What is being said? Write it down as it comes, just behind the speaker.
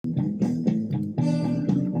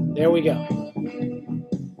There we go.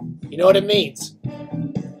 You know what it means.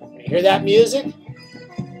 When you hear that music,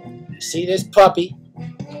 you see this puppy,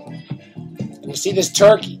 and you see this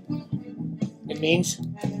turkey. It means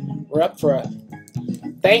we're up for a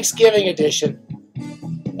Thanksgiving edition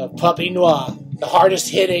of Puppy Noir, the hardest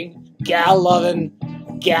hitting,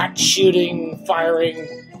 gal-loving, gat-shooting, firing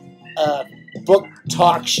book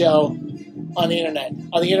talk show on the internet,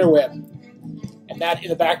 on the interweb. And that in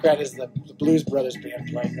the background is the Blues Brothers band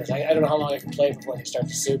playing this. I don't know how long I can play before they start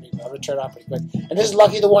to sue me, but I'm going to turn it off pretty quick. And this is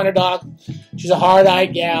Lucky the Wonder Dog. She's a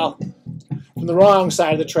hard-eyed gal from the wrong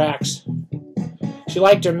side of the tracks. She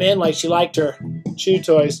liked her men like she liked her chew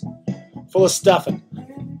toys, full of stuffing.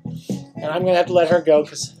 And I'm going to have to let her go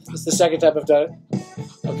because it's the second time I've done it.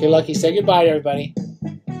 Okay, Lucky, say goodbye to everybody.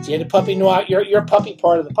 See you in the Puppy Noir. Your puppy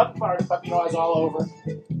part of the Puppy Noir is all over.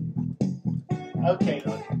 Okay,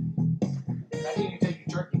 Lucky. I think you can take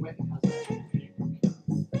your turkey with you.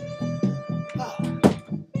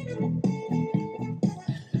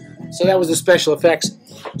 So that was the special effects.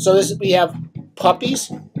 So we have puppies.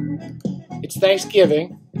 It's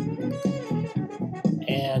Thanksgiving.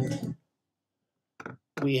 And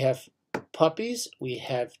we have puppies. We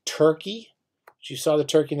have turkey. You saw the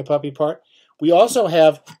turkey and the puppy part. We also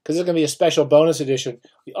have, because it's going to be a special bonus edition,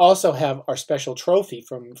 we also have our special trophy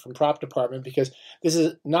from Prop Department, because this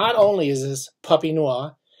is not only is this Puppy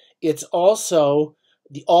Noir, it's also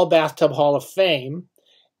the All-Bathtub Hall of Fame,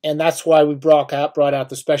 and that's why we brought out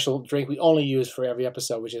the special drink we only use for every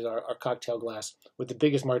episode, which is our cocktail glass with the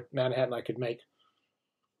biggest Manhattan I could make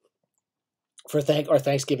for our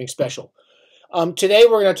Thanksgiving special. Today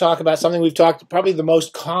we're going to talk about something we've talked, probably the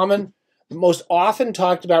most common, the most often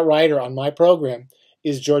talked about writer on my program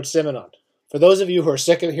is Georges Simenon. For those of you who are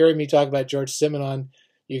sick of hearing me talk about Georges Simenon,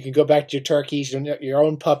 you can go back to your turkeys, your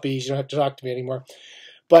own puppies. You don't have to talk to me anymore.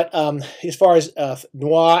 But as far as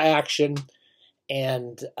noir action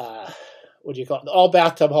and what do you call it, the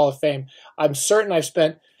All-Bathtub Hall of Fame, I'm certain I've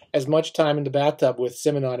spent as much time in the bathtub with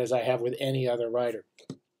Simenon as I have with any other writer.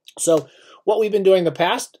 So what we've been doing the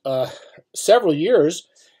past several years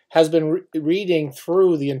has been reading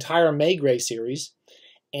through the entire Maigret series,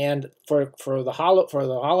 and for the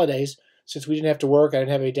holidays, since we didn't have to work, I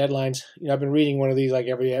didn't have any deadlines. I've been reading one of these like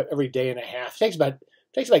every day and a half. It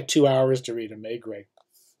takes like 2 hours to read a Maigret,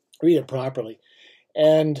 read it properly.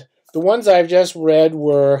 And the ones I've just read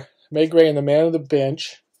were Maigret and the Man on the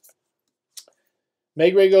Bench,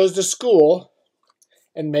 Maigret Goes to School,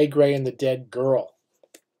 and Maigret and the Dead Girl.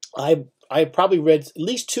 I probably read at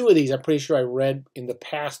least 2 of these. I'm pretty sure I read in the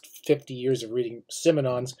past 50 years of reading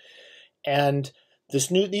Simenon's. And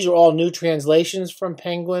these are all new translations from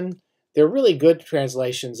Penguin. They're really good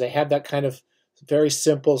translations. They have that kind of very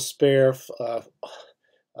simple, spare,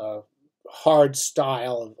 hard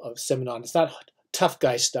style of Simenon. It's not tough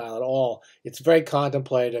guy style at all. It's very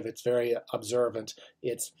contemplative. It's very observant.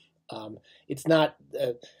 It's not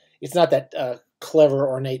that clever,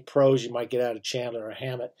 ornate prose you might get out of Chandler or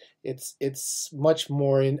Hammett. It's much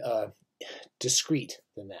more discreet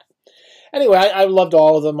than that. Anyway, I loved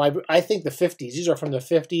all of them. I think the 50s. These are from the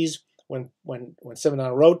 50s when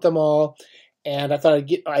Simenon wrote them all, and I thought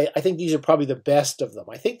I think these are probably the best of them.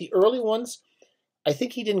 I think the early ones, I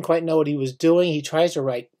think he didn't quite know what he was doing. He tries to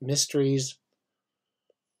write mysteries.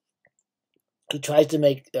 He tries to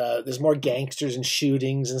make there's more gangsters and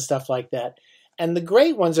shootings and stuff like that. And the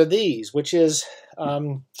great ones are these, which is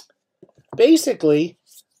basically,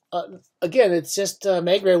 again, it's just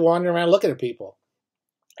Maigret wandering around looking at people.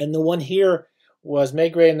 And the one here was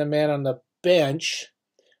Maigret and the Man on the Bench.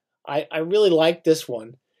 I really like this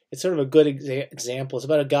one. It's sort of a good example. It's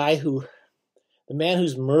about a guy the man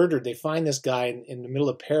who's murdered. They find this guy in the middle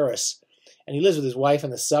of Paris, and he lives with his wife in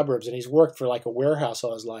the suburbs, and he's worked for like a warehouse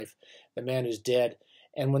all his life, the man who's dead.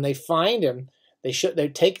 And when they find him, they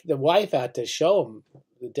take the wife out to show him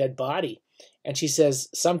the dead body, and she says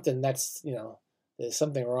something that's, there's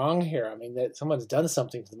something wrong here. I mean, that someone's done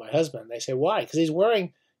something to my husband. And they say, why? Because he's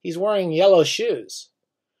wearing yellow shoes.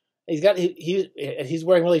 He's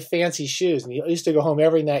wearing really fancy shoes, and he used to go home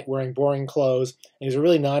every night wearing boring clothes. And he was a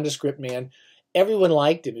really nondescript man. Everyone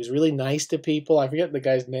liked him. He was really nice to people. I forget what the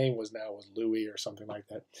guy's name was now. It was Louis or something like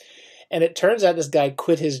that. And it turns out this guy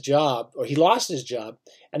quit his job, or he lost his job,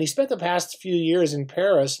 and he spent the past few years in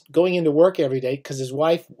Paris going into work every day because his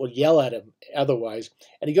wife would yell at him otherwise.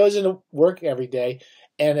 And he goes into work every day,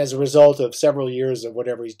 and as a result of several years of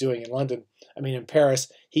whatever he's doing in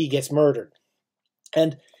Paris, he gets murdered.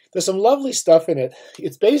 And there's some lovely stuff in it.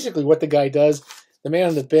 It's basically what the guy does. The Man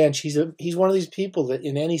on the Bench, he's one of these people that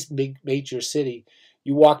in any big major city,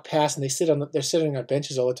 you walk past and they're sitting on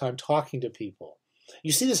benches all the time talking to people.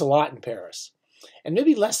 You see this a lot in Paris. And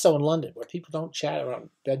maybe less so in London, where people don't chat around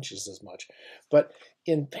benches as much. But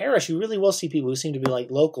in Paris, you really will see people who seem to be like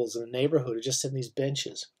locals in the neighborhood who just sit on these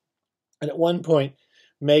benches. And at one point,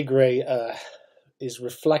 Maigret is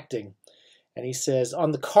reflecting, and he says,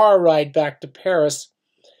 on the car ride back to Paris,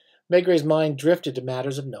 Maigret's mind drifted to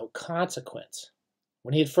matters of no consequence.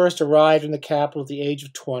 When he had first arrived in the capital at the age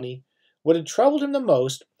of 20, what had troubled him the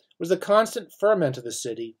most was the constant ferment of the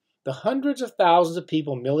city, the hundreds of thousands of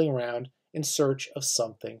people milling around in search of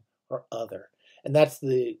something or other. And that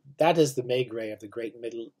is the Maigret of the great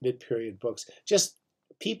mid-period books, just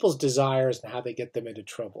people's desires and how they get them into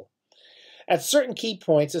trouble. At certain key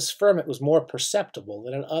points, this ferment was more perceptible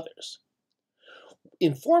than at others.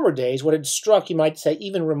 In former days, what had struck, you might say,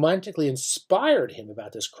 even romantically inspired him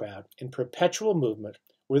about this crowd in perpetual movement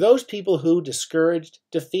were those people who, discouraged,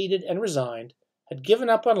 defeated, and resigned, had given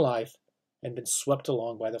up on life and been swept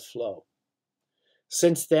along by the flow.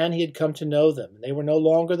 Since then, he had come to know them, and they were no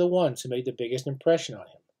longer the ones who made the biggest impression on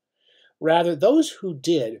him. Rather, those who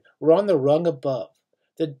did were on the rung above,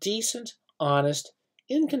 the decent, honest,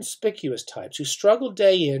 inconspicuous types who struggled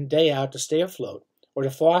day in, day out to stay afloat, or to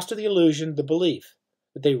foster the illusion, the belief,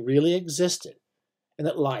 that they really existed, and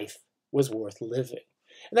that life was worth living.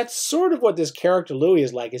 And that's sort of what this character Louis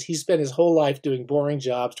is like, is he spent his whole life doing boring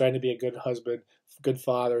jobs, trying to be a good husband, good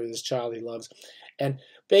father to this child he loves. And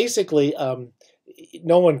basically,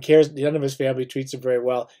 no one cares, none of his family treats him very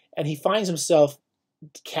well, and he finds himself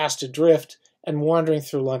cast adrift and wandering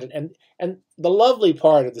through London. And the lovely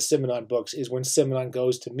part of the Simenon books is when Simenon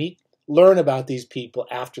goes to learn about these people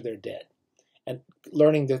after they're dead, and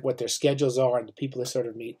learning what their schedules are and the people they sort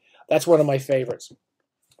of meet. That's one of my favorites.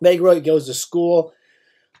 Maigret goes to school,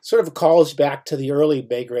 sort of calls back to the early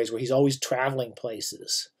Maigrets where he's always traveling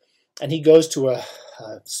places. And he goes to a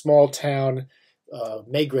small town.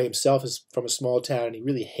 Maigret himself is from a small town, and he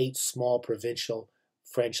really hates small provincial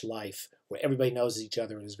French life where everybody knows each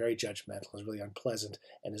other and is very judgmental, is really unpleasant,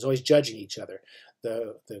 and is always judging each other.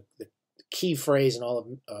 The key phrase in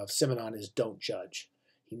all of Simenon is don't judge.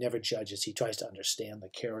 He never judges. He tries to understand the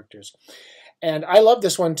characters. And I love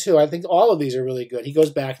this one, too. I think all of these are really good. He goes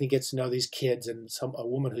back and he gets to know these kids, and a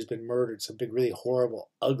woman who's been murdered, some big, really horrible,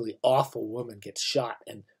 ugly, awful woman gets shot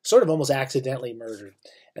and sort of almost accidentally murdered.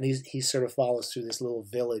 And he sort of follows through this little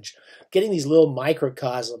village. Getting these little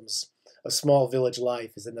microcosms of small village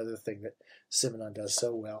life is another thing that Simenon does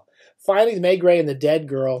so well. Finally, the Maigret and the Dead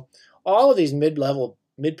Girl. All of these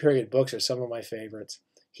mid-period books are some of my favorites.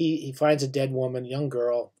 He finds a dead woman, young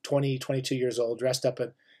girl, 20, 22 years old, dressed up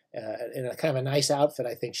in a kind of a nice outfit,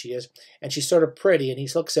 I think she is. And she's sort of pretty, and he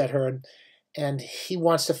looks at her, and he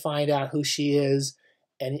wants to find out who she is.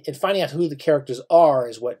 And finding out who the characters are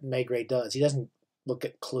is what Maigret does. He doesn't look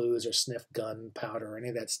at clues or sniff gunpowder or any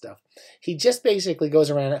of that stuff. He just basically goes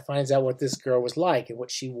around and finds out what this girl was like and what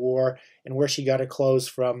she wore and where she got her clothes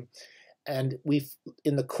from. And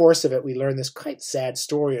in the course of it, we learn this quite sad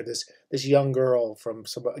story of this young girl from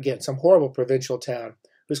some horrible provincial town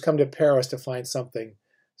who's come to Paris to find something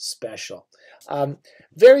special.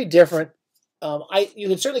 Very different. You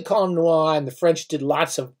could certainly call him Noir, and the French did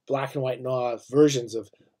lots of black and white Noir versions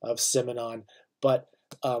of Simenon, but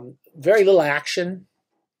very little action,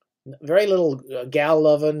 very little gal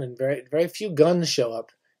loving, and very few guns show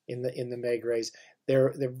up in the Maigrets.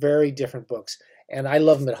 They're very different books. And I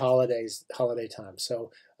love them at holiday time.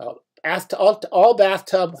 So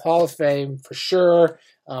All-Bathtub Hall of Fame for sure.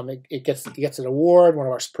 It gets an award, one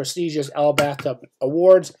of our prestigious All-Bathtub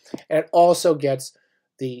awards, and it also gets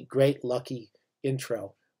the great Lucky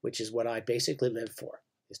intro, which is what I basically live for,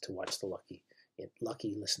 is to watch the Lucky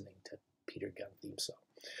listening to Peter Gunn theme song.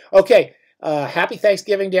 Okay, happy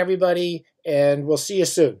Thanksgiving to everybody, and we'll see you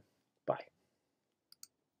soon.